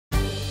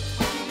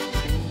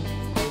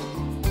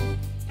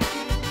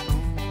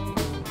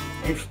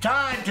It's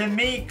time to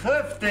meet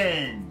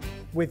Clifton.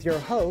 With your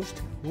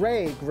host,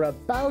 Ray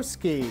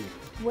Grabowski.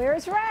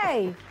 Where's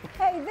Ray?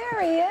 Hey, there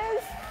he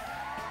is.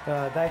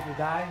 Thank you,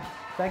 Di.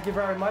 Thank you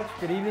very much.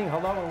 Good evening.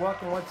 Hello and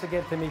welcome once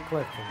again to Meet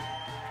Clifton,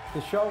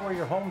 the show where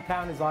your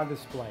hometown is on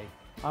display.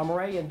 I'm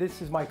Ray, and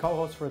this is my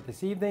co-host for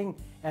this evening,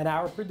 and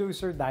our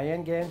producer,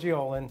 Diane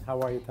Gangiolin. How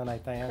are you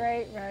tonight, Diane?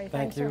 Great, Ray.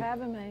 Thanks for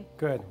having me.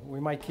 Good.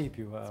 We might keep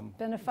you.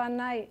 Been a fun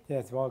night. Yeah,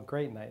 it's a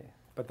great night.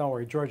 But don't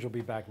worry, George will be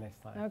back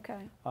next time.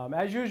 Okay.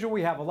 As usual,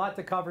 we have a lot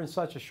to cover in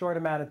such a short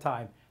amount of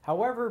time.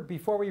 However,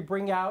 before we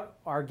bring out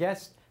our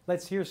guest,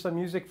 let's hear some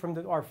music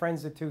from our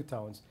friends, the Two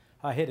Tones.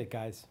 Hit it,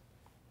 guys.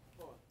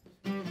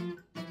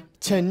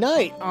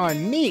 Tonight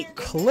on Meet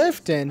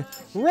Clifton,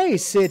 Ray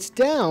sits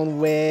down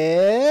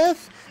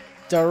with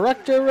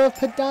Director of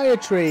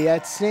Podiatry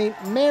at St.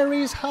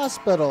 Mary's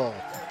Hospital,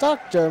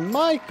 Dr.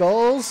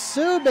 Michael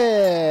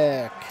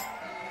Subik.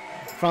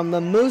 From the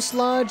Moose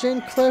Lodge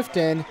in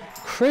Clifton,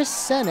 Chris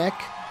Senek,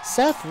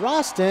 Seth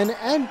Roston,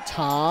 and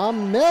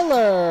Tom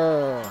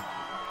Miller.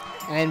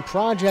 And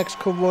Projects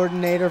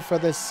Coordinator for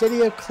the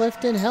City of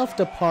Clifton Health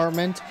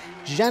Department,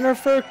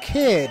 Jennifer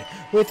Kidd,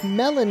 with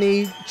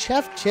Melanie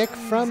Chefchick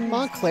from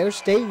Montclair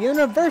State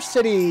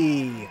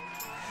University.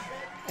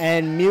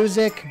 And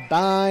music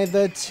by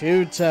the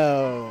Two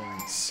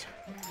Tones.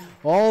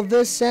 All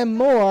this and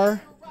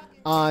more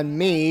on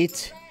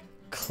Meet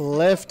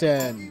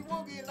Clifton.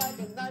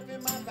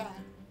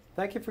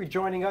 Thank you for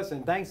joining us,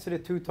 and thanks to the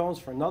Two Tones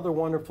for another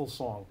wonderful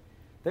song.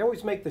 They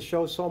always make the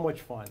show so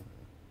much fun.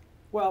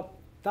 Well,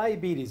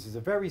 diabetes is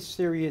a very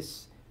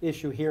serious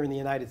issue here in the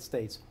United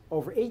States.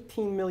 Over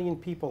 18 million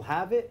people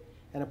have it,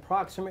 and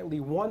approximately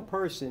one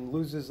person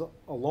loses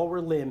a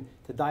lower limb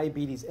to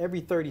diabetes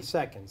every 30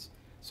 seconds.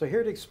 So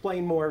here to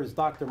explain more is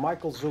Dr.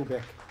 Michael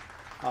Subik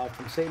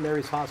from St.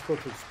 Mary's Hospital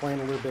to explain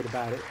a little bit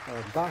about it.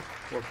 Doc,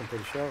 welcome to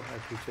the show. I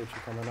appreciate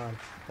you coming on.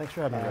 Thanks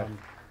for having me, Ray.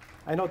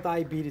 I know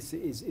diabetes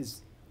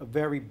is a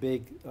very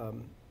big,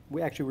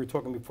 we were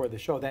talking before the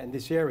show that in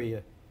this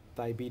area,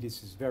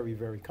 diabetes is very,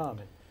 very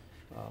common.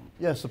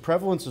 Yes, the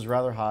prevalence is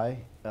rather high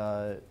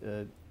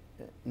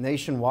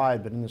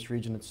nationwide, but in this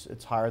region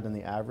it's higher than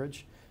the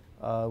average.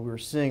 We're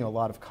seeing a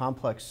lot of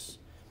complex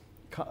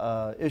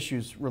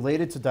issues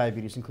related to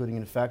diabetes, including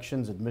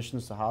infections,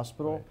 admissions to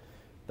hospital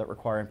that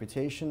require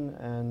amputation,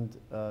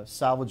 and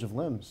salvage of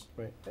limbs.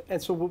 Right, and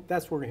so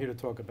that's what we're here to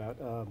talk about.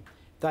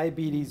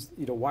 Diabetes,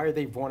 why are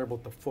they vulnerable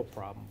to foot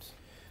problems?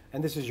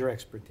 And this is your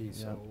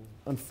expertise. Yeah.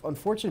 So.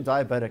 Unfortunately,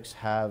 diabetics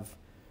have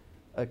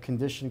a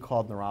condition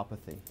called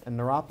neuropathy. And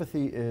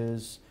neuropathy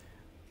is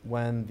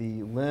when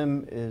the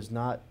limb is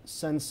not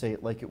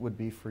sensate like it would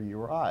be for you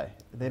or I.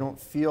 They don't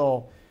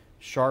feel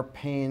sharp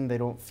pain, they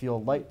don't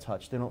feel light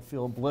touch, they don't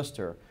feel a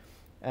blister.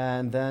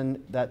 And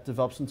then that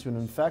develops into an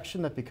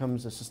infection that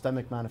becomes a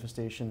systemic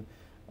manifestation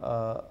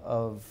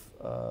of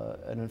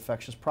an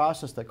infectious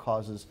process that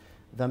causes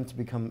them to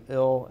become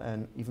ill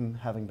and even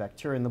having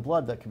bacteria in the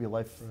blood that could be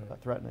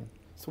life-threatening.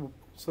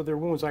 So their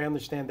wounds, I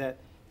understand that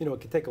it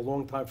could take a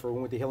long time for a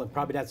wound to heal, and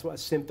probably that's a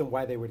symptom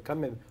why they would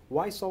come in.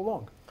 Why so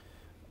long?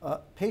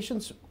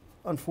 Patients,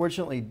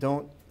 unfortunately,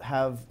 don't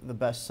have the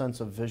best sense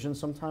of vision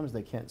sometimes.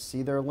 They can't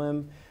see their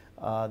limb.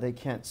 They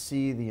can't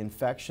see the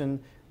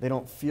infection. They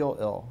don't feel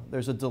ill.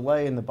 There's a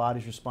delay in the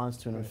body's response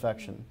to an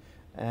infection.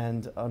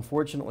 And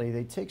unfortunately,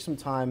 they take some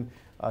time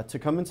to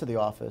come into the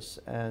office.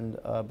 And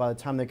by the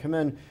time they come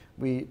in,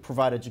 we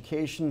provide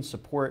education,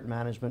 support,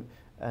 management,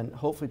 and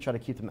hopefully try to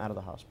keep them out of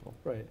the hospital.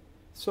 Right.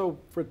 So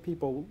for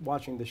people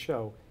watching the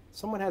show,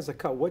 someone has a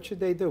cut. What should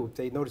they do if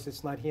they notice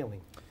it's not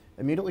healing?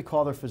 Immediately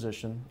call their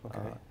physician,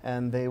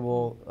 and they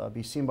will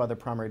be seen by their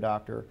primary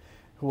doctor,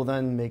 who will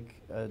then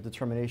make a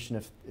determination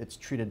if it's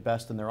treated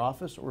best in their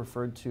office or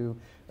referred to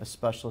a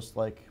specialist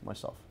like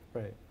myself.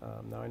 Right.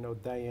 Now I know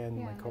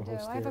Diane, my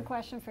co-host I have a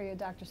question for you,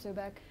 Dr.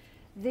 Subik.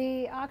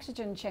 The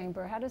oxygen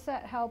chamber, how does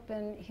that help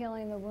in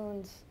healing the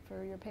wounds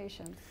for your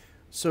patients?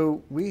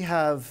 So we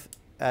have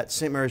at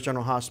St. Mary's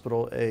General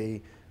Hospital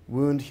a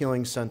wound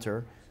healing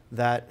center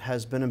that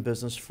has been in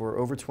business for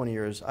over 20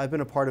 years. I've been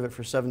a part of it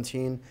for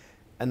 17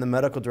 and the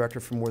medical director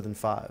for more than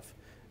 5.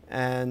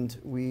 And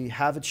we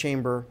have a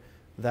chamber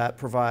that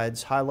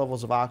provides high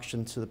levels of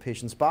oxygen to the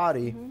patient's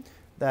body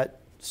that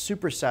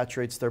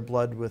supersaturates their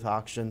blood with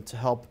oxygen to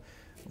help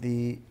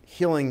the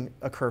healing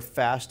occur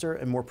faster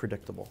and more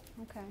predictable.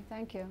 Okay,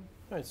 thank you.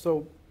 All right,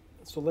 so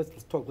let's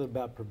talk a little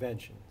about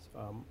prevention.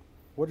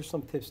 What are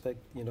some tips that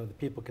the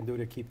people can do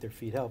to keep their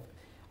feet healthy?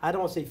 I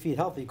don't want to say feet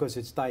healthy because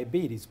it's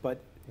diabetes,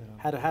 but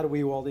how do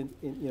we all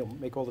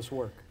make all this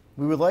work?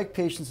 We would like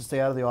patients to stay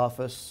out of the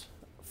office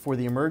for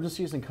the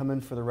emergencies and come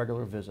in for the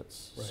regular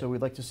visits. Right. So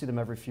we'd like to see them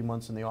every few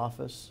months in the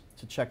office,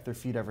 to check their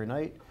feet every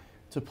night,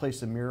 to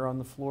place a mirror on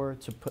the floor,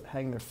 to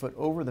hang their foot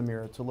over the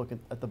mirror to look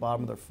at the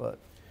bottom of their foot,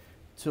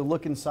 to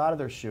look inside of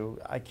their shoe.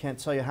 I can't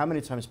tell you how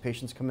many times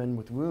patients come in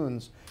with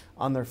wounds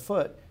on their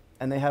foot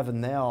and they have a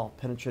nail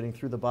penetrating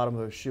through the bottom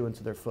of their shoe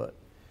into their foot.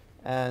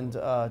 And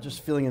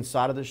just feeling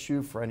inside of the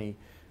shoe for any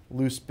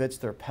loose bits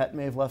their pet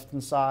may have left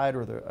inside,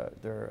 or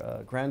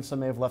their grandson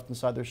may have left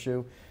inside their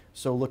shoe.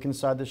 So look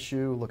inside the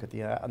shoe, look at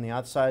on the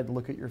outside,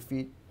 look at your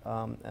feet,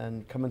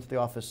 and come into the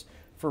office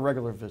for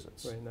regular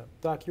visits. Right. Now,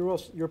 Doc, you're a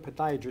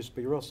podiatrist,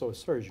 but you're also a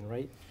surgeon,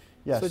 right?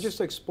 Yes. So just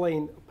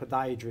explain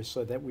podiatrist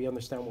so that we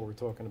understand what we're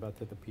talking about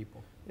to the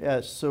people. Yeah,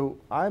 so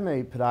I'm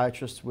a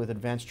podiatrist with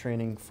advanced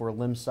training for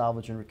limb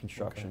salvage and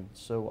reconstruction. Okay.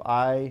 So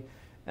I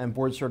am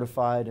board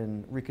certified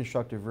in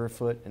reconstructive rear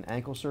foot and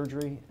ankle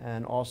surgery,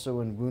 and also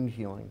in wound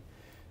healing.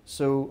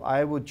 So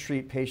I would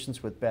treat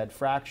patients with bad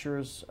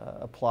fractures,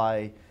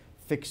 apply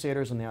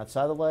fixators on the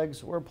outside of the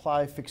legs, or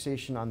apply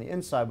fixation on the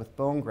inside with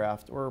bone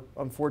graft, or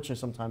unfortunately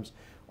sometimes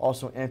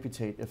also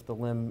amputate if the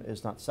limb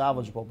is not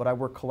salvageable. But I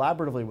work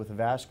collaboratively with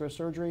vascular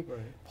surgery,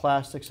 Right.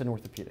 plastics, and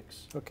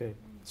orthopedics. Okay.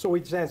 So we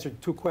just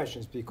answered two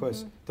questions,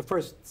 because the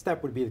first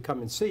step would be to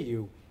come and see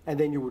you, and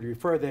then you would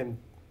refer them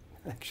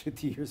actually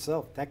to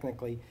yourself,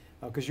 technically,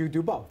 because you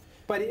do both.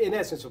 But in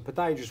essence, a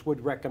podiatrist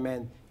would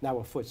recommend now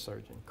a foot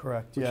surgeon.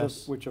 Correct, Which,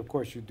 yes. which of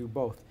course you do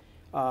both.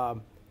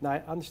 Now I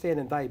understand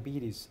in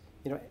diabetes,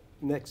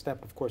 next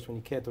step, of course, when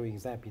you can't do it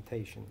is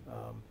amputation.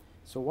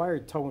 So why are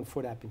toe and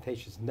foot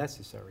amputations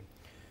necessary?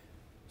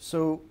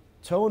 So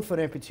toe and foot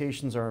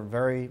amputations are a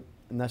very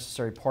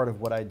necessary part of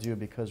what I do,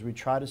 because we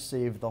try to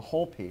save the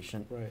whole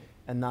patient Right.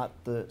 and not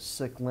the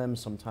sick limb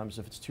sometimes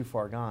if it's too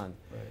far gone.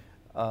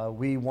 Right.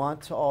 We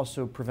want to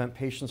also prevent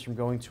patients from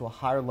going to a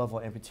higher level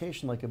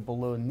amputation, like a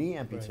below knee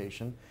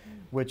amputation,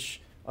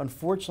 which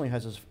unfortunately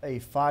has a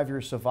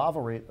 5-year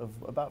survival rate of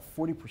about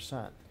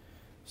 40%.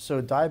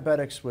 So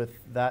diabetics with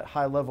that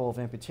high level of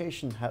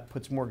amputation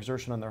puts more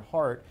exertion on their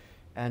heart,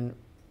 and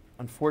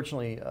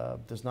unfortunately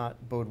does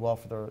not bode well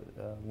for their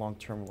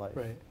long-term life.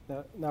 Right.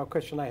 Now, a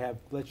question I have,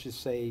 let's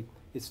just say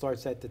it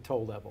starts at the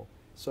toe level.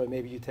 So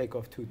maybe you take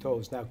off 2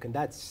 toes. Now, can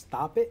that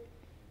stop it?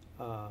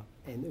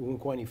 And it won't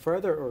go any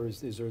further, or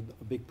is there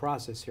a big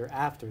process here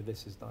after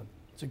this is done?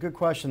 It's a good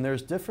question.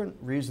 There's different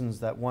reasons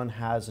that one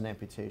has an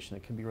amputation.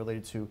 It can be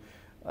related to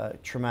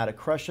traumatic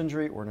crush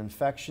injury, or an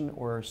infection,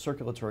 or a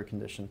circulatory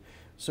condition.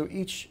 So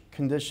each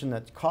condition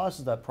that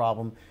causes that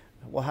problem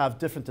will have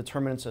different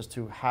determinants as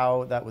to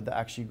how that would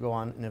actually go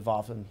on and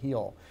evolve and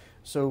heal.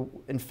 So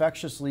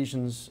infectious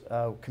lesions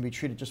can be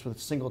treated just with a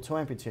single toe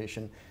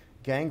amputation.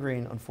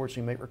 Gangrene,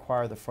 unfortunately, may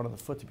require the front of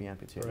the foot to be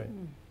amputated. Right.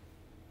 And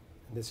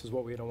this is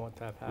what we don't want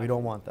to have happen. We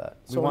don't want that.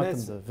 We So want in them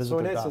ess- to visit so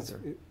in their essence,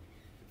 doctor.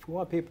 if we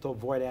want people to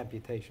avoid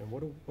amputation,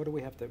 what do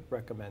we have to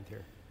recommend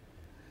here?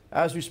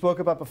 As we spoke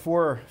about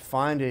before,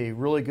 find a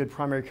really good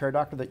primary care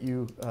doctor that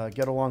you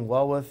get along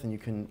well with, and you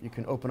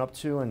can open up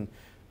to and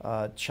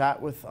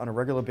chat with on a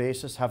regular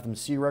basis. Have them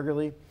see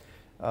regularly.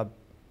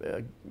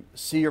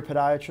 See your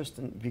podiatrist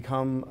and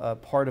become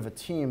part of a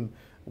team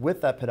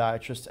with that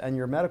podiatrist and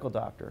your medical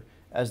doctor,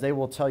 as they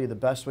will tell you the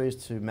best ways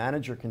to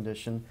manage your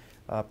condition,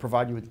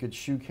 provide you with good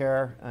shoe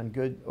care and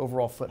good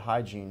overall foot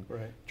hygiene.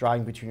 Right.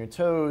 Drying between your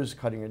toes,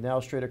 cutting your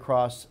nails straight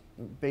across,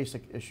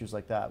 basic issues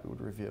like that we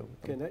would review.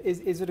 Okay, now,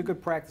 is it a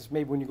good practice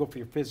maybe when you go for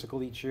your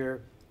physical each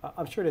year?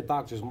 I'm sure the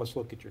doctors must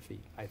look at your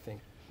feet, I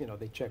think.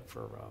 They check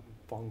for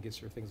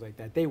fungus or things like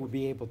that. They would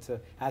be able to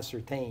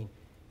ascertain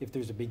if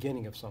there's a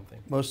beginning of something.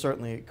 Most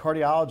certainly.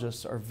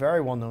 Cardiologists are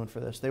very well known for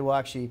this. They will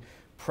actually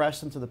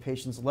press into the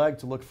patient's leg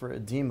to look for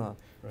edema,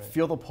 Right.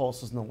 feel the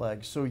pulses in the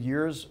leg. So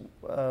years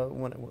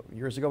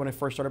ago when I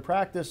first started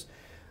practice,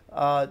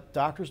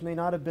 doctors may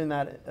not have been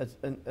that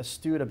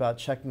astute about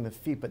checking the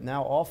feet, but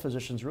now all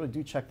physicians really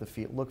do check the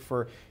feet, look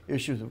for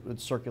issues with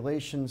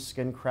circulation,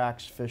 skin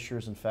cracks,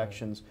 fissures,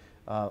 infections,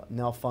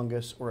 nail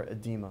fungus, or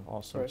edema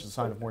also, which is a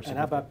sign of more And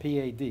how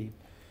significant. about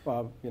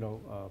PAD?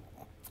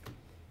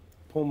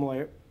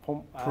 Pulmonary...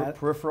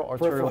 Peripheral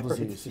arterial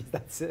disease.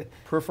 That's it.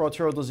 Peripheral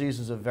arterial disease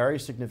is a very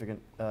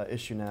significant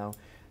issue now,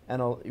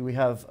 and we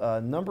have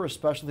a number of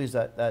specialties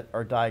that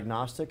are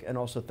diagnostic and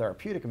also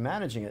therapeutic in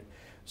managing it.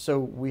 So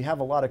we have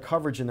a lot of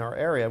coverage in our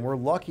area, and we're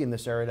lucky in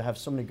this area to have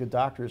so many good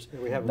doctors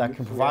Yeah, that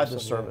can provide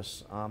this some, yeah.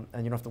 service, and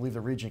you don't have to leave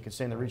the region. You can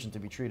stay in the region to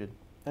be treated.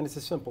 And it's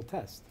a simple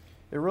test.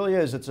 It really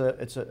is.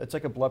 It's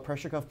like a blood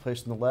pressure cuff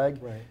placed in the leg,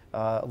 Right.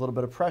 a little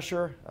bit of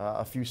pressure,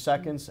 a few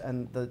seconds,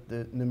 and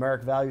the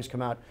numeric values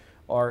come out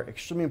are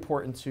extremely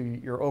important to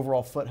your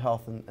overall foot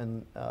health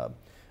and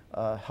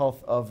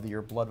health of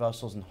your blood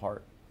vessels and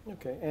heart.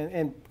 Okay,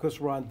 and because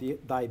we're on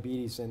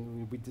diabetes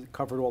and we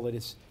covered all of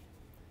this,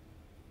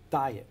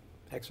 diet,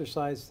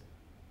 exercise,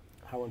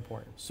 how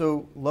important?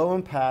 So low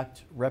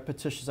impact,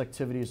 repetitious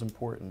activity is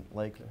important,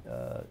 like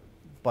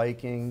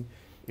biking,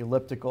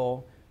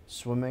 elliptical,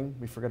 swimming.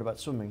 We forget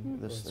about swimming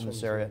in this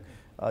Swimming's area.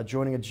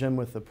 Joining a gym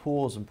with a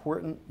pool is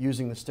important.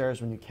 Using the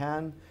stairs when you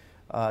can.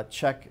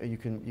 You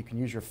can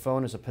use your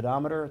phone as a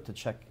pedometer to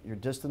check your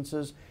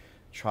distances.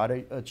 Try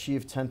to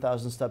achieve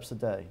 10,000 steps a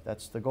day.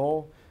 That's the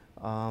goal.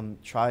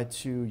 Try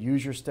to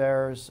use your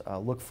stairs.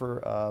 Look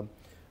for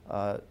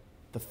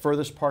the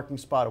furthest parking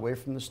spot away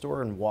from the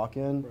store and walk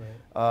in.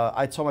 Right.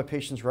 I tell my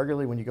patients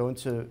regularly when you go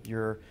into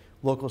your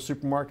local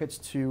supermarkets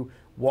to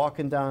walk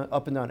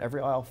up and down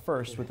every aisle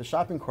first with the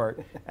shopping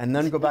cart, and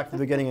then go back to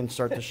the beginning and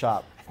start to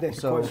shop. Then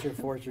So cost you a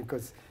fortune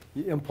because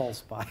You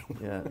impulse buy.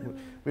 Yeah,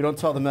 we don't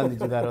tell the men to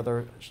do that at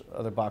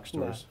other box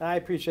stores. No, I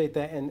appreciate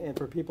that, and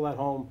for people at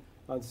home,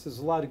 this is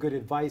a lot of good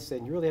advice,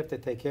 and you really have to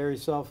take care of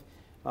yourself.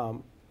 I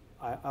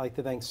like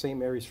to thank St.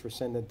 Mary's for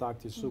sending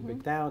Dr.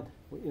 Subik down.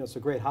 You know, it's a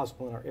great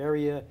hospital in our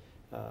area.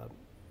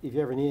 If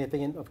you ever need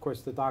anything, and of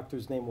course the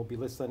doctor's name will be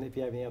listed on it. If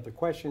you have any other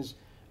questions,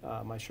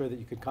 I'm sure that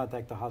you could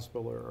contact the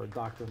hospital or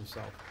doctor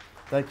himself.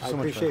 Thank you so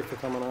much. I appreciate for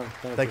coming on.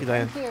 Thank you,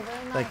 Diane. Thank you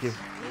very much. Thank you.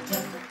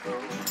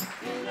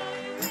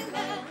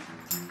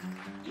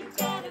 You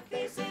gotta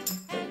face it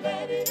and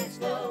let it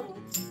explode.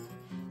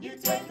 You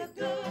take the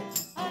good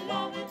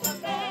along with the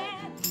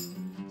bad.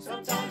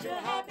 Sometimes you're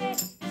happy,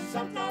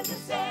 sometimes you're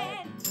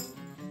sad.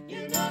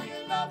 You know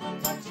you love him,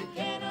 but you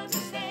can't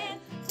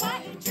understand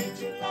why he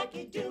treats you like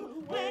he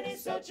do when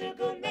he's such a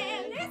good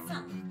man.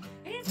 Listen,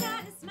 he's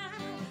got a smile,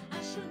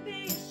 I should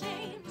be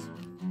ashamed.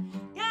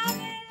 Got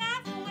me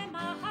laughing when my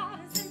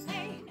heart is in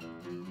pain.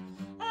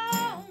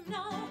 Oh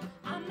no,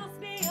 I must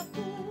be a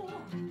fool,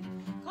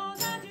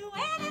 'cause I do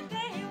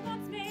anything he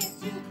wants me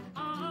to.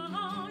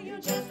 You're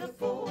just a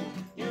fool,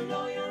 you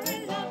know you're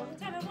in love.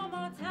 Tell me one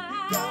more time.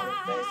 You gotta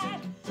face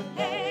it to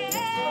let it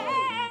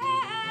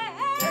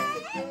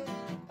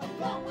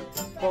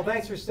explode. Well,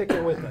 thanks for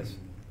sticking with us.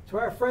 To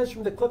our friends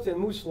from the Clifton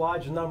Moose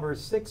Lodge number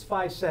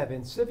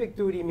 657, civic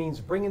duty means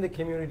bringing the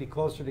community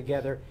closer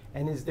together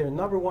and is their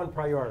 #1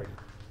 priority.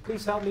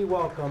 Please help me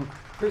welcome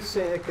Chris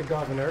Sinek, the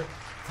governor,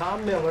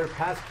 Tom Miller,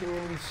 past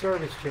community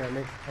service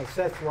chairman, and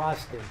Seth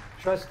Rostin,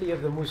 trustee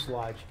of the Moose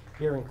Lodge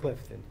here in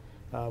Clifton.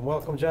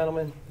 Welcome,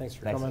 gentlemen. Thanks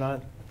for coming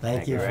on.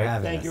 Thank you for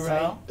having us. Thank you,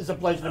 Ray. It's a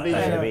pleasure to be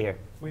Pleasure here. to be here.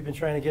 We've been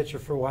trying to get you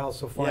for a while,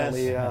 so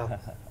finally,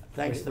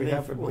 Thanks to we me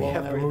have for we blowing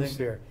have the moose everything.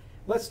 here.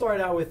 Let's start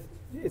out with,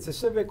 it's a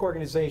civic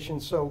organization,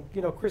 so,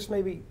 you know, Chris,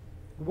 maybe,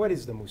 what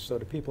is the Moose, so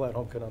the people at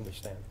home can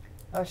understand?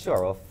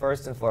 Sure. Well,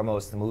 first and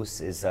foremost, the Moose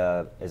is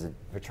a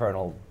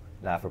fraternal,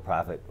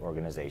 not-for-profit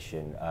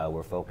organization.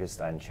 We're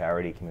focused on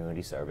charity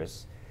community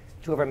service.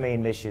 Two of our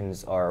main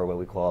missions are what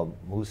we call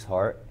Moose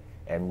Heart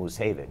and Moose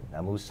Haven.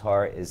 Now, Moose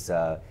Heart is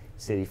a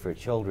city for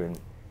children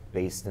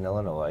based in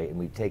Illinois, and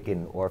we've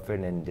taken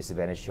orphan and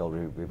disadvantaged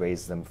children. We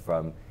raise them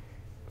from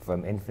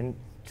infant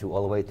to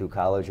all the way through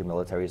college or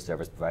military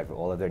service, provide for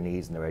all of their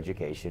needs and their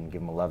education,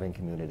 give them a loving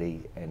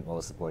community and all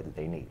the support that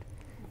they need.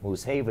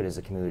 Moose Haven is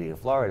a community in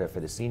Florida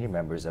for the senior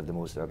members of the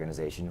Moose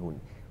organization who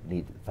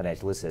need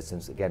financial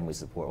assistance. Again, we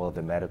support all of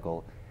the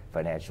medical,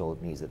 financial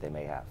needs that they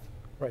may have.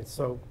 Right,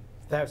 so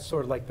that's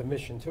sort of like the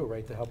mission too,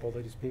 right, to help all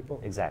of these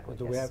people? Exactly,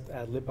 Do we yes. have to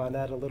ad-lib on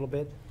that a little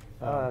bit?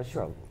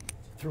 Sure.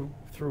 Through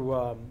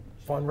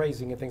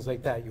fundraising and things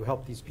like that, you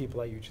help these people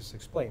that you just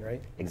explained,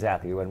 right?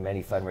 Exactly. We run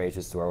many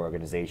fundraisers through our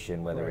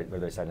organization, whether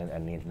Right. it's on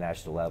the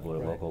international level or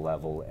Right. local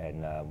level,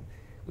 and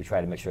we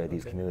try to make sure that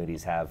these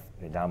communities have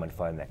an endowment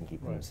fund that can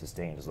keep them Right.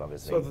 sustained as long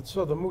as So they...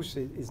 so the Moose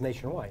is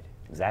nationwide.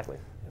 Exactly.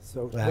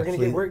 So Well, we're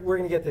actually-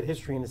 going to get to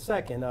history in a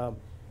second. The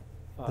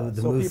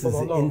So Moose people is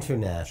don't know.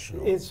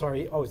 international. It's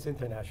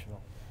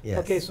international. Yes.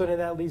 Okay, so then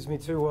that leads me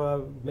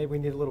to maybe we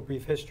need a little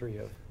brief history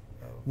of.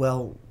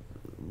 Well,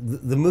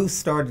 the Moose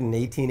started in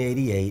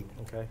 1888.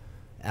 Okay.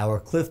 Our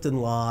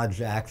Clifton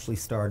Lodge actually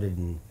started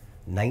in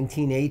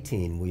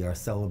 1918. We are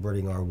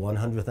celebrating our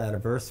 100th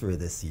anniversary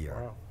this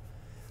year.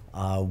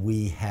 Wow.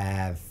 We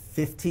have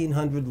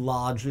 1,500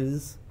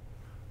 lodges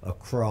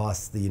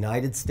across the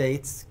United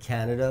States,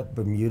 Canada,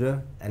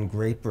 Bermuda, and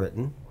Great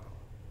Britain.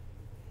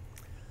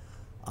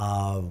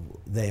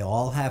 They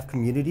all have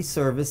community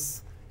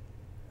service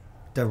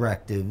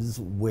directives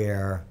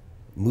where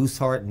Moose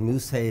Heart and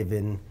Moose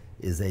Haven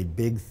is a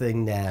big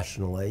thing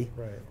nationally.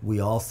 Right. We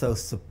also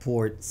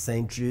support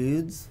St.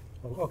 Jude's,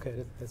 Oh,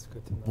 okay, that's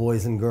good to know.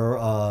 Boys and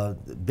Girls,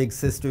 Big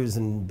Sisters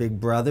and Big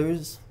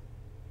Brothers,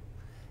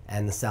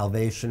 and the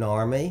Salvation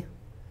Army.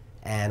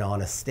 And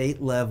on a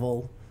state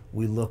level,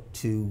 we look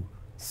to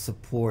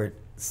support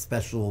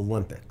Special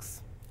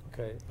Olympics.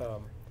 Okay,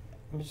 let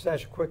me just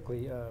ask you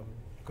quickly,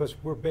 because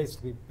we're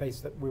basically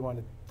we want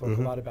to talk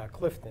a lot about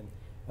Clifton.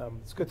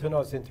 It's good to know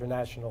it's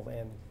international,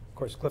 and of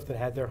course Clifton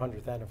had their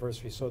 100th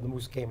anniversary, so the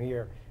Moose came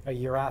here a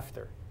year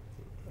after.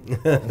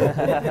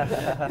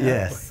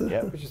 Yes.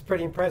 Which is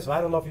pretty impressive.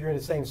 I don't know if you're in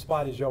the same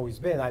spot as you've always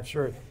been. I'm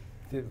sure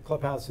the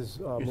clubhouse has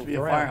Used to moved be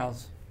a around.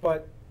 firehouse.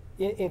 But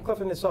in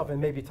Clifton itself, and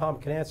maybe Tom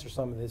can answer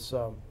some of this,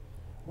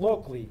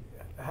 locally,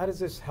 how does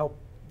this help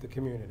the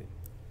community?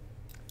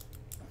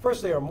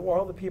 Firstly, are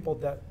all the people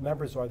that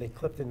members, are they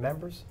Clifton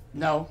members?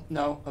 No,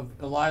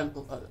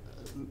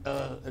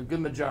 a good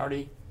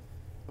majority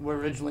were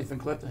originally from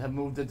Clifton, have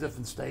moved to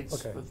different states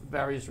Okay. for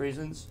various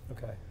reasons.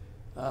 Okay.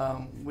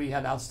 We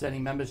had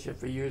outstanding membership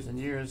for years and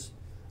years,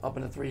 up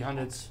in the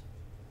 300s.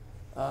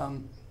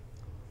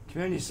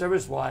 Community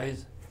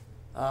service-wise,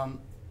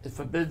 it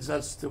forbids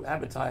us to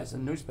advertise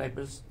in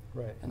newspapers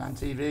Right. and on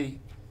TV.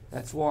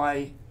 That's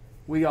why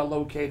we are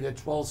located at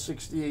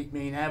 1268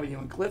 Main Avenue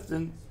in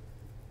Clifton,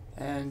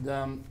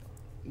 and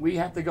we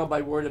have to go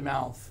by word of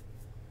mouth.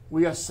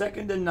 We are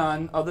second to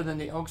none, other than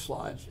the Oaks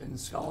Lodge, in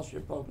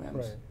scholarship programs.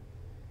 Right.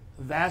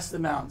 Vast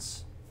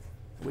amounts.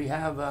 We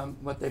have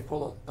what they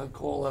call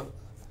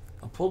a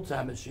a pull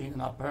tab machine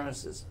in our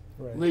premises,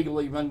 Right.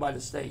 legally run by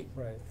the state.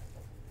 Right.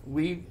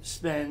 We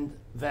spend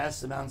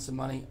vast amounts of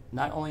money,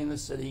 not only in the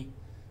city,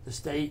 the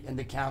state, and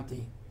the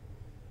county.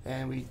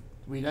 And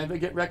we never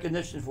get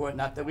recognition for it,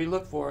 not that we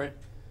look for it,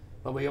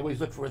 but we always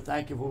look for a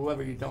thank you for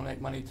whoever you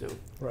donate money to.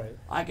 Right.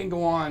 I can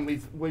go on.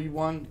 We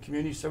won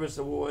community service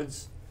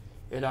awards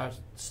at our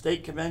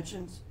state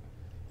conventions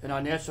and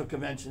our national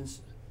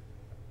conventions.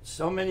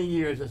 So many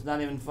years, it's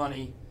not even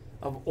funny,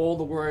 of all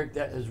the work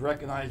that is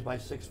recognized by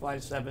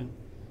 657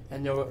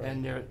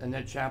 and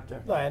their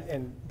chapter. No,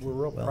 and we're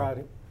real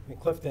proud in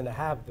Clifton to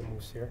have the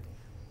Moose here.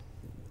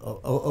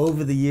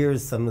 Over the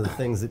years, some of the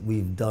things that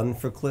we've done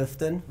for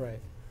Clifton. Right.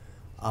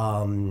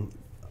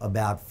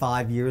 About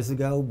 5 years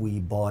ago, we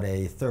bought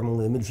a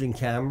thermal imaging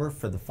camera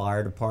for the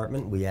fire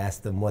department. We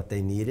asked them what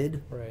they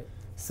needed. Right.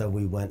 So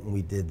we went and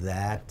we did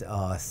that.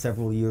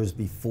 Several years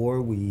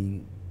before,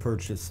 we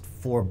purchased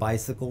 4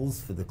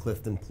 bicycles for the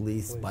Clifton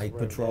Police Bike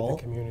right, Patrol.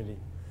 The community.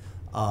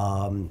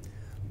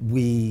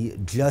 We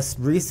just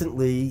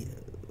recently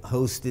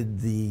hosted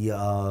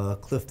the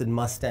Clifton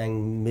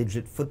Mustang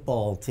midget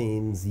football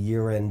team's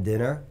year-end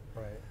dinner.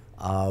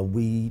 Right.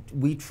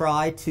 We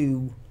try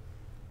to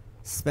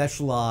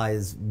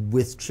specialize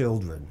with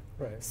children.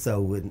 Right.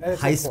 So in And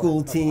it's high school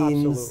important.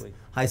 teams, Absolutely.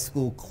 high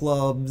school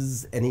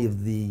clubs, any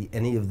of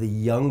the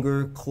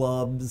younger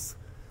clubs.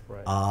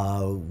 Right.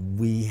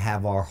 We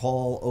have our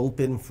hall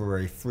open for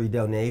a free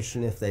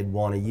donation if they'd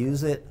want to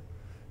use it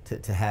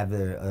to have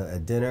a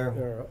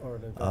dinner. Or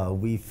an event.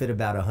 We fit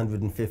about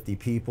 150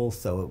 people,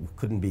 so it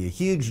couldn't be a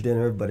huge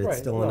dinner, but it's Right,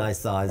 still no, a nice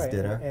sized right,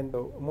 dinner. And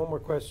one more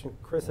question,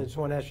 Chris, I just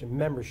want to ask you,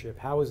 membership,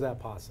 how is that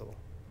possible?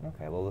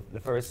 Okay, well, the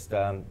first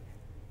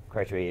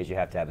criteria is you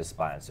have to have a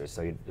sponsor.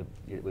 So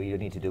what you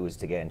need to do is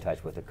to get in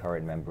touch with a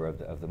current member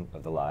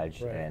of the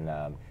lodge, Right.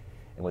 And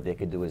what they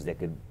could do is they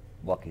could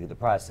walk you through the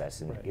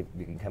process, and Right.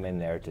 you can come in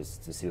there to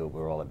see what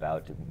we're all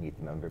about, to meet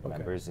the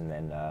members, and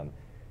then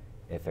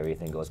if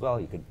everything goes well,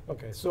 you could.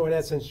 Okay, so in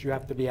essence, you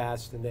have to be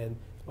asked and then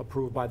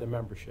approved by the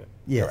membership.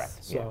 Yes.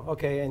 Correct. So,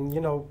 okay, and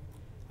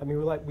I mean,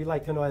 we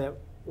like to know that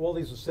all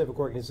these civic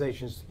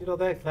organizations,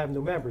 they have to have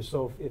new members.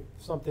 So if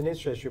something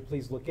interests you,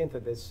 please look into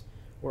this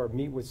or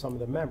meet with some of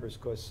the members,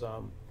 because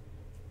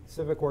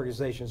civic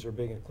organizations are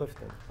big in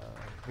Clifton.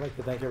 I'd like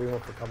to thank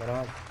everyone for coming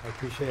on. I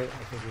appreciate it.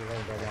 I think we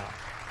learned a lot.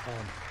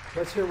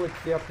 Let's hear what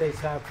the updates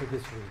have for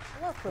this week.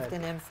 Hello,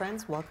 Clifton and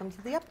friends. Welcome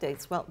to the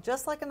updates. Well,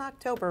 just like in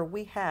October,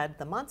 we had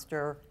the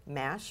Monster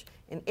Mash.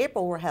 In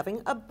April, we're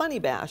having a Bunny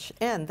Bash,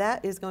 and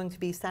that is going to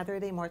be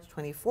Saturday, March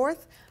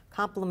 24th.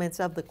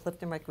 Compliments of the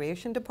Clifton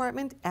Recreation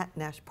Department at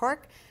Nash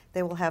Park.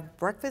 They will have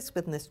breakfast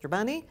with Mr.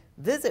 Bunny,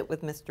 visit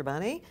with Mr.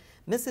 Bunny,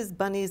 Mrs.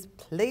 Bunny's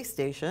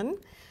PlayStation,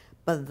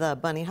 the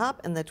Bunny Hop,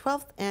 and the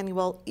 12th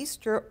annual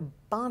Easter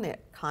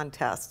Bonnet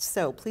Contest.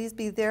 So please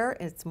be there.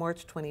 It's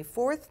March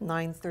 24th,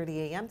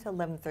 9:30 a.m. to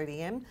 11:30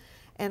 a.m.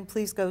 And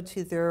please go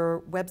to their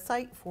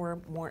website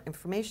for more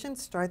information.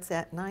 Starts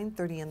at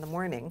 9:30 in the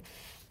morning.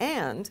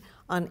 And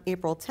on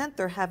April 10th,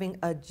 they're having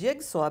a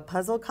jigsaw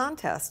puzzle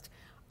contest.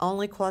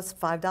 Only costs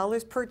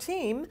 $5 per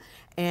team,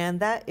 and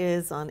that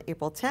is on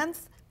April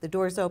 10th. The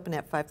doors open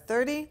at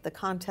 5:30. The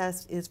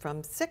contest is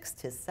from 6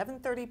 to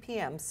 7:30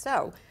 p.m.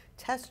 So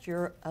test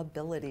your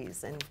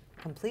abilities and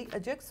complete a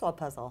jigsaw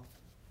puzzle.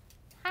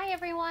 Hi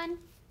everyone.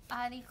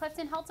 The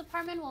Clifton Health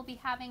Department will be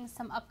having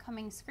some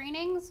upcoming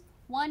screenings.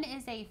 One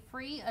is a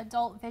free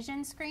adult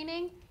vision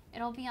screening.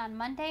 It'll be on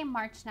Monday,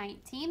 March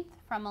 19th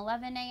from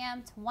 11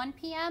 a.m. to 1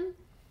 p.m.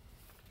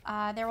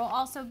 There will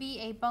also be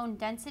a bone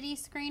density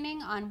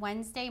screening on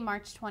Wednesday,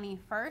 March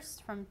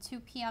 21st from 2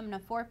 p.m. to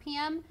 4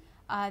 p.m.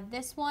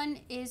 This one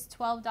is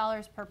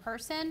 $12 per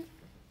person.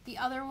 The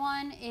other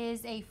one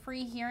is a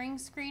free hearing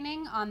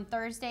screening on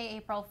Thursday,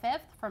 April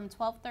 5th from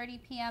 12:30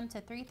 p.m. to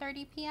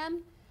 3:30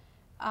 p.m.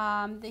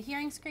 The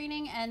hearing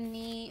screening and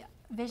the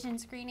vision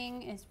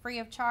screening is free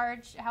of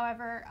charge.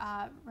 However,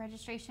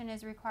 registration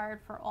is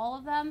required for all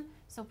of them.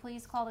 So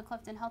please call the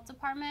Clifton Health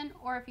Department,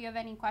 or if you have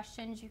any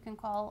questions, you can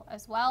call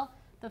as well.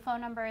 The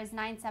phone number is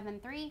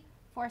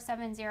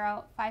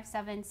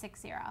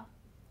 973-470-5760.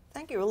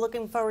 Thank you. We're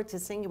looking forward to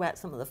seeing you at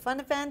some of the fun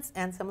events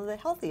and some of the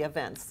healthy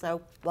events.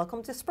 So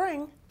welcome to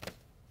spring.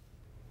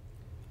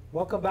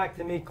 Welcome back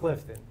to Meet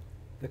Clifton.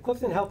 The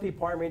Clifton Health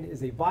Department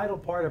is a vital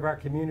part of our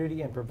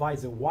community and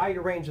provides a wide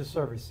range of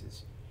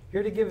services.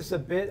 Here to give us a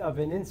bit of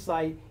an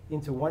insight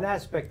into one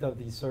aspect of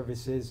these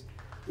services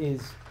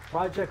is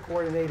Project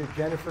Coordinator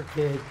Jennifer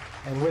Kidd,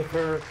 and with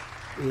her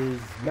is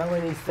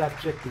Melanie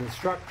Stefchik, the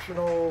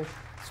Instructional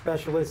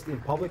Specialist in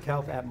Public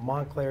Health at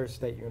Montclair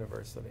State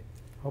University.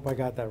 Hope I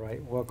got that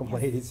right. Welcome,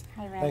 Yes. ladies.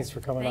 Hi, Ray. Thanks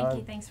for coming on. Thank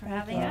you. Thanks for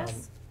having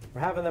us.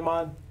 We're having them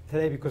on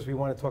today because we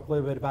want to talk a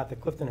little bit about the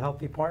Clifton Health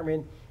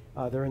Department.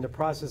 They're in the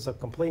process of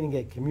completing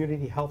a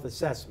community health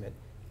assessment,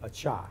 a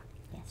CHA.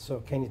 Yes. So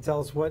can you tell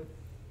us what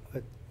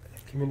a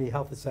community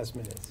health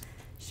assessment is?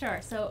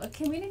 Sure. So a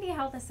community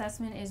health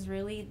assessment is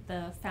really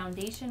the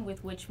foundation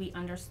with which we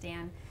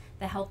understand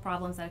the health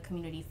problems that a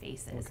community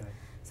faces. Okay.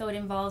 So it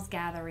involves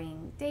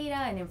gathering data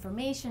and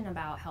information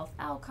about health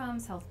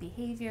outcomes, health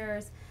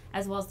behaviors,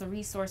 as well as the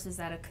resources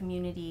that a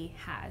community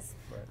has.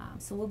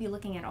 Right. So we'll be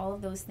looking at all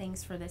of those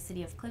things for the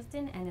City of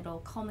Clifton, and it'll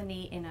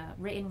culminate in a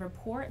written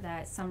report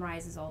that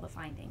summarizes all the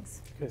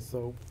findings. Okay,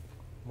 so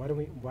why do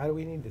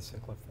we need this in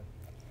Clifton?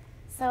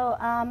 So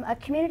a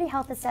community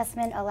health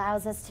assessment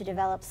allows us to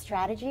develop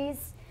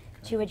strategies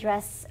to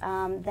address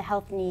the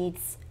health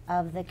needs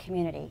of the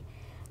community.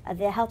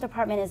 The health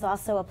department is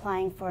also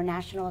applying for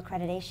national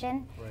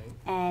accreditation, Right.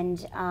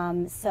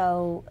 and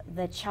so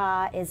the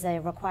CHA is a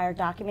required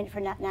document for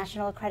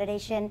national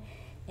accreditation.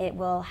 It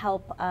will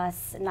help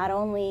us not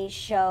only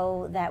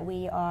show that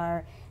we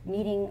are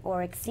meeting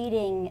or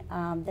exceeding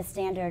the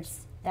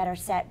standards that are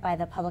set by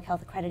the Public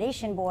Health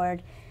Accreditation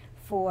Board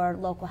for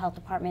local health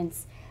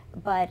departments,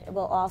 but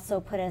will also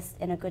put us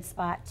in a good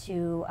spot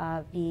to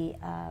be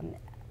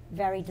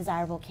very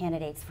desirable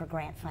candidates for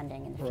grant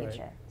funding in the Right.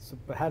 future. So,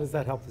 but how does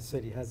that help the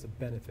city? Has a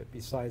benefit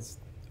besides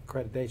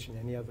accreditation?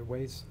 Any other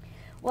ways?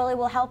 Well, it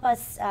will help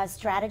us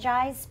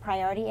strategize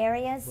priority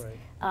areas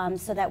Right.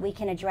 so that we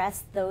can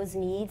address those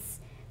needs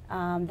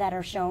that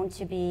are shown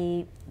to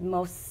be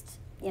most,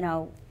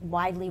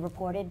 widely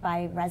reported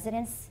by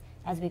residents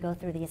as we go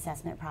through the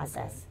assessment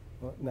process.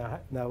 Okay. Well,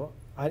 now,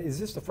 is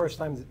this the first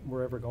time that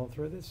we're ever going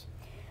through this?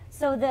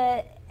 So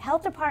the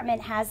health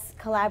department has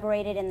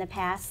collaborated in the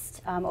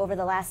past, over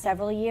the last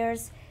several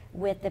years,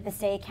 with the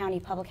Passaic County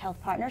Public Health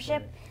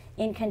Partnership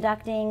in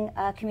conducting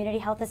a community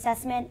health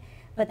assessment,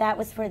 but that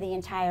was for the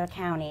entire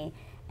county.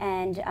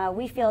 And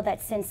we feel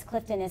that since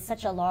Clifton is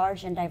such a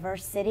large and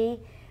diverse city,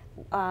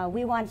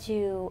 we want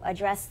to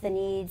address the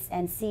needs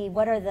and see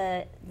what are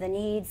the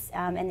needs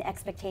and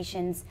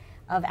expectations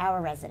of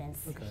our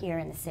residents here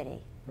in the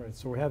city. Right,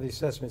 so we have the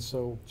assessment,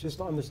 so just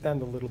to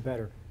understand a little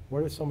better,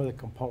 what are some of the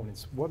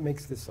components? What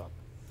makes this up?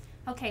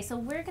 Okay, so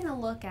we're going to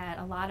look at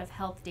a lot of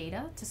health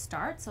data to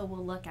start. So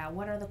we'll look at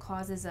what are the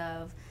causes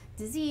of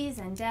disease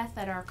and death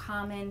that are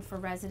common for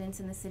residents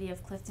in the city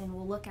of Clifton.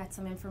 We'll look at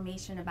some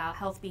information about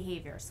health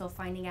behavior, so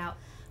finding out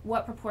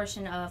what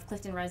proportion of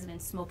Clifton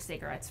residents smoke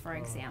cigarettes, for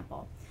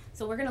example.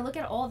 So we're going to look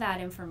at all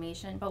that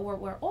information, but what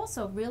we're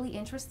also really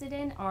interested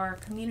in are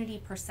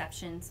community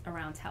perceptions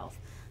around health.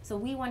 So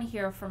we want to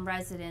hear from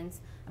residents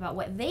about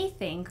what they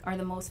think are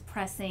the most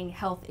pressing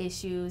health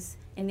issues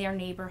in their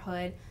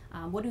neighborhood.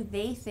 What do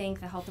they think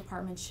the health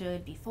department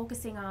should be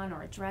focusing on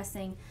or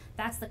addressing?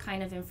 That's the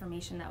kind of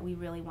information that we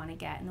really want to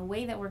get. And the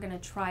way that we're going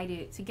to try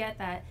to get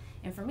that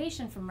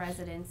information from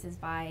residents is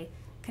by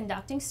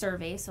conducting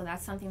surveys. So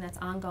that's something that's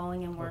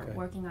ongoing and we're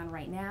working on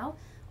right now.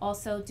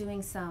 Also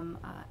doing some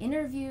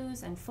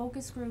interviews and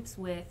focus groups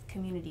with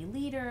community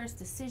leaders,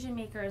 decision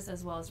makers,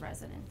 as well as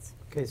residents.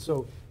 Okay,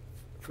 so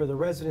for the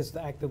residents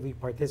to actively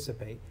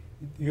participate,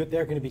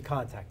 they're going to be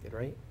contacted,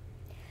 right?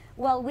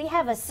 Well, we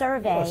have a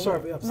survey. A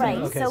survey, right?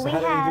 Okay, so so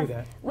how do you do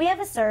that? We have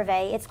a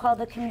survey. It's called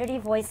the Community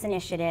Voice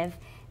Initiative,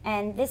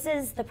 and this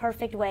is the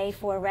perfect way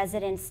for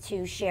residents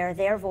to share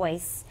their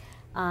voice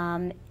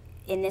in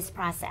this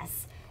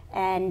process.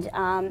 And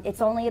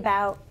it's only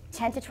about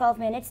 10 to 12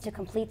 minutes to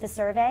complete the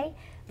survey.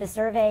 The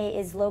survey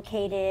is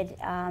located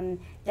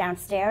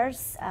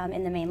downstairs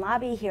in the main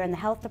lobby here in the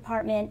health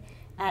department,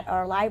 at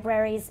our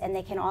libraries, and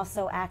they can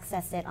also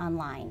access it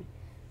online.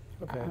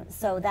 Okay.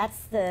 So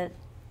that's the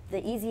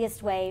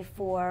easiest way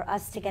for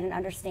us to get an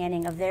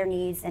understanding of their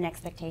needs and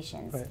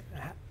expectations.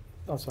 Right.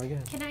 Oh, sorry, go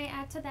ahead. Can I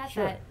add to that?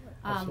 Sure, That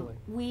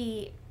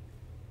absolutely.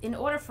 in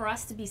order for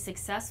us to be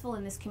successful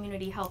in this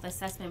community health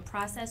assessment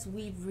process,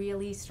 we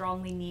really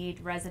strongly need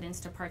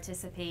residents to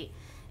participate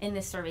in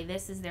this survey.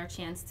 This is their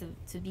chance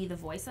to be the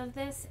voice of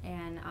this,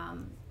 and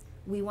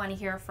we want to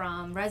hear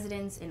from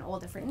residents in all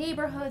different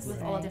neighborhoods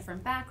with all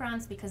different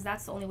backgrounds, because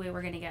that's the only way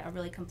we're going to get a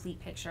really complete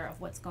picture of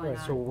what's going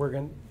on. So we're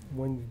going,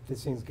 when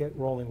these things get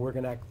rolling, we're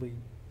going to actually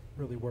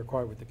really work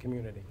hard with the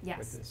community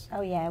with this. Oh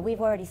yeah, we've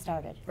already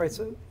started. All right,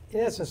 so in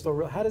essence,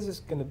 though, how is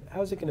it going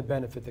to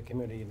benefit the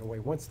community in a way?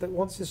 Once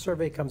this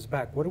survey comes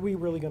back, what are we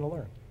really going to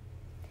learn?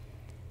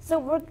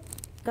 So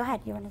go ahead,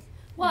 you want to?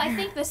 Well, I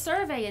think the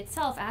survey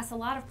itself asks a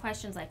lot of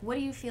questions like, what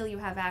do you feel you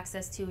have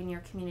access to in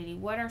your community?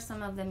 What are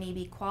some of the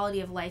maybe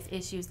quality of life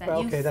issues that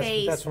you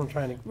face? That's what I'm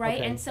trying to, right?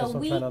 Okay, And so that's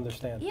what I'm trying to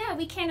understand. Yeah,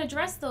 we can't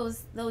address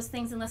those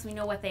things unless we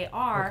know what they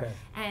are. Okay.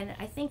 And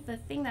I think the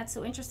thing that's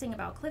so interesting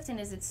about Clifton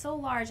is it's so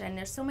large and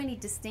there's so many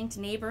distinct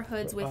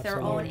neighborhoods with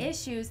their own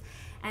issues.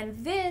 And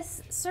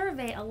this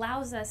survey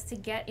allows us to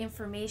get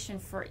information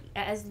for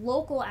as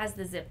local as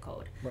the zip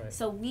code. Right.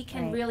 So we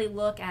can really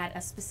look at a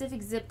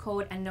specific zip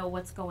code and know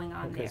what's going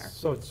on there.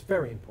 So it's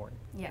very important.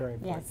 Yeah. Very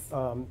important.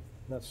 Yes.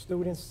 Now,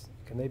 students,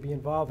 can they be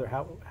involved, or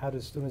how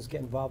do students get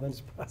involved in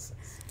this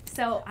process?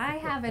 So I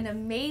have an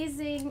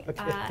amazing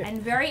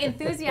and very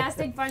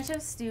enthusiastic bunch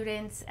of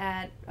students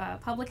at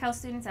public health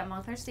students at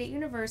Montclair State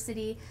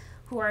University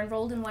who are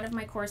enrolled in one of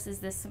my courses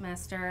this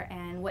semester,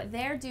 and what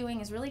they're doing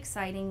is really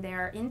exciting.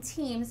 They're in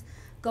teams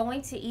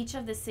going to each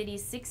of the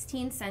city's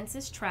 16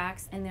 census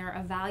tracts, and they're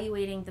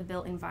evaluating the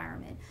built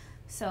environment.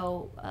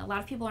 So a lot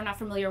of people are not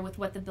familiar with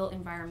what the built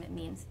environment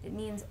means. It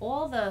means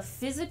all the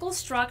physical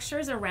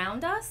structures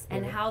around us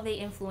and how they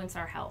influence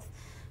our health.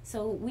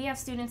 So we have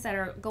students that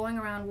are going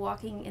around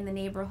walking in the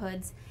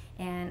neighborhoods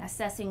and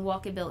assessing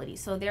walkability.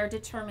 So they're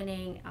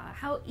determining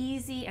how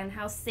easy and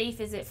how safe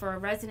is it for a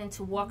resident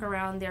to walk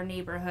around their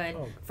neighborhood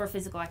for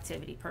physical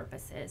activity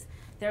purposes.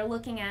 They're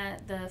looking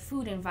at the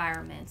food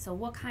environment. So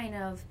what kind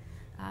of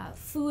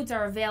foods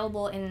are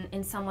available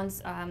in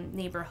someone's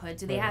neighborhood?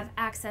 Do they have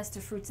access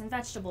to fruits and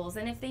vegetables?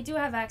 And if they do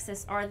have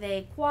access, are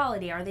they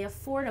quality? Are they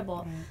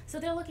affordable? So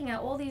they're looking at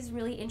all these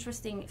really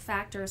interesting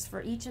factors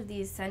for each of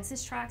these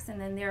census tracts,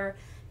 and then they're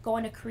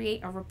going to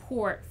create a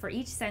report for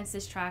each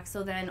census tract,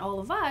 so then all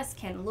of us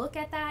can look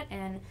at that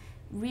and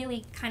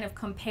really kind of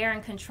compare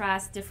and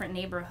contrast different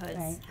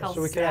neighborhoods' health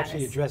So we can status.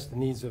 actually address the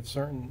needs of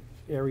certain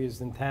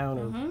areas in town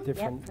or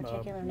different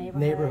particular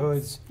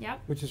neighborhoods,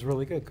 Yep. which is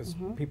really good because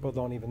people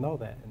don't even know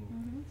that.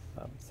 And,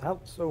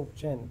 so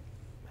Jen,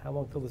 how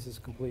long till this is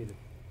completed?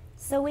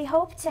 So we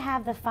hope to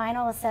have the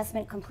final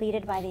assessment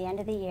completed by the end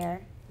of the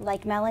year.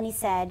 Like Melanie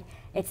said,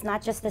 it's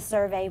not just the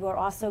survey, we're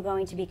also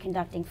going to be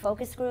conducting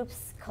focus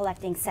groups,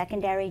 collecting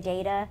secondary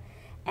data,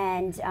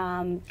 and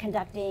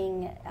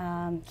conducting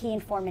key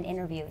informant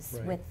interviews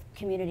with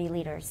community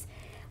leaders.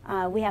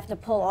 We have to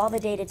pull all the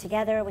data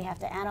together, we have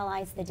to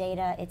analyze the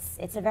data.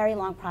 It's a very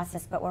long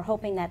process, but we're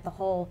hoping that the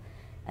whole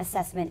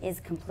assessment is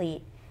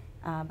complete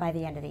by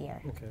the end of the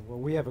year. Okay, well,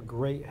 we have a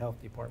great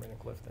health department in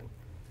Clifton.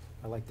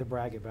 I like to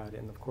brag about it,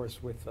 and of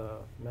course with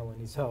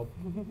Melanie's help,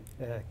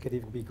 it could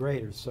even be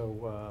greater.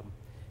 So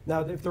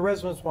now if the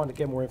residents want to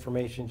get more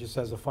information, just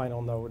as a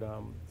final note,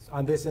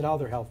 on this and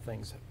other health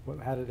things,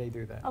 how do they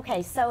do that?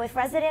 Okay, so if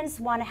residents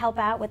want to help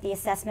out with the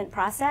assessment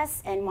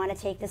process and want to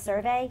take the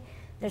survey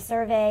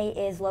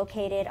is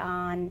located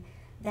on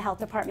the health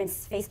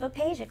department's Facebook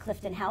page at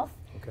Clifton Health.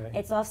 Okay.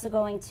 It's also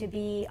going to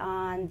be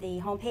on the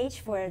homepage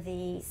for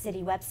the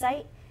city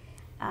website.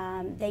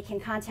 They can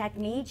contact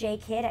me,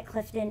 jkidd at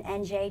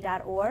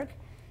cliftonnj.org,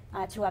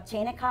 to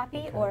obtain a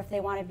copy, or if they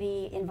want to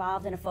be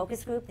involved in a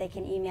focus group, they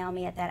can email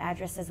me at that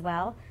address as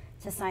well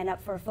to sign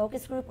up for a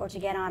focus group or to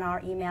get on our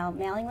email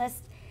mailing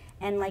list.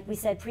 And like we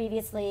said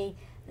previously,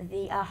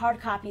 the hard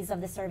copies of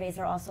the surveys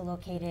are also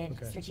located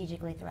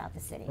strategically throughout the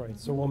city. Right,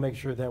 so we'll make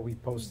sure that we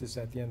post this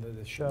at the end of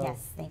the show.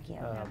 Yes, thank you.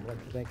 I'd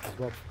like to thank you as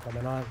well for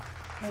coming on.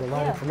 Thank It's a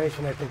lot of you.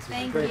 information I think is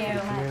Thank great for you. the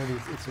community.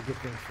 It's a good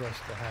thing for us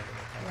to have in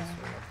the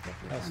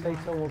town. Stay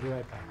tuned, we'll be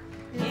right back.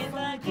 If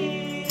I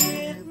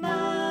give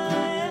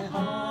my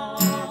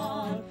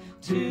heart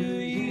to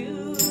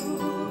you,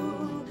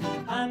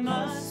 I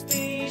must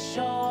be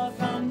sure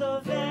from the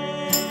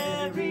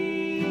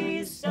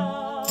very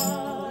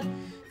start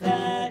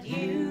that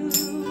you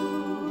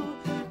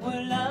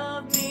will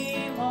love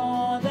me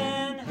more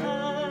than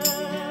her.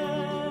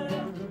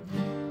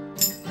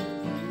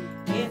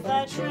 If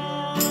I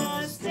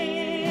trust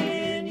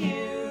in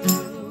you,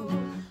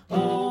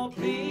 oh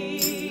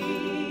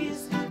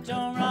please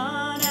don't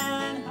run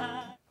and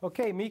hide.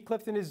 Okay, Meet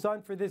Clifton is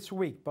done for this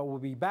week, but we'll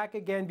be back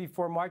again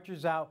before March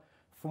is out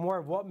for more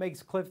of what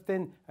makes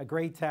Clifton a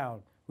great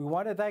town. We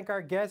want to thank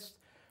our guests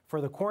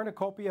for the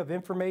cornucopia of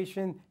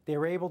information they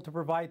were able to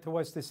provide to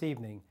us this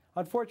evening.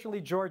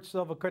 Unfortunately, George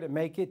Silva couldn't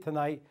make it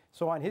tonight,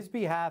 so on his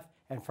behalf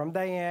and from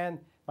Diane,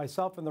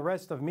 myself, and the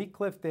rest of Meet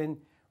Clifton,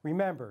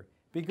 remember,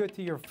 be good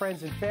to your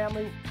friends and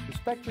family,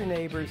 respect your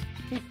neighbors,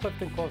 keep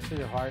Clifton close to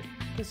your heart.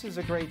 This is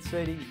a great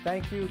city.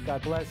 Thank you,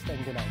 God bless,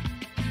 and good night.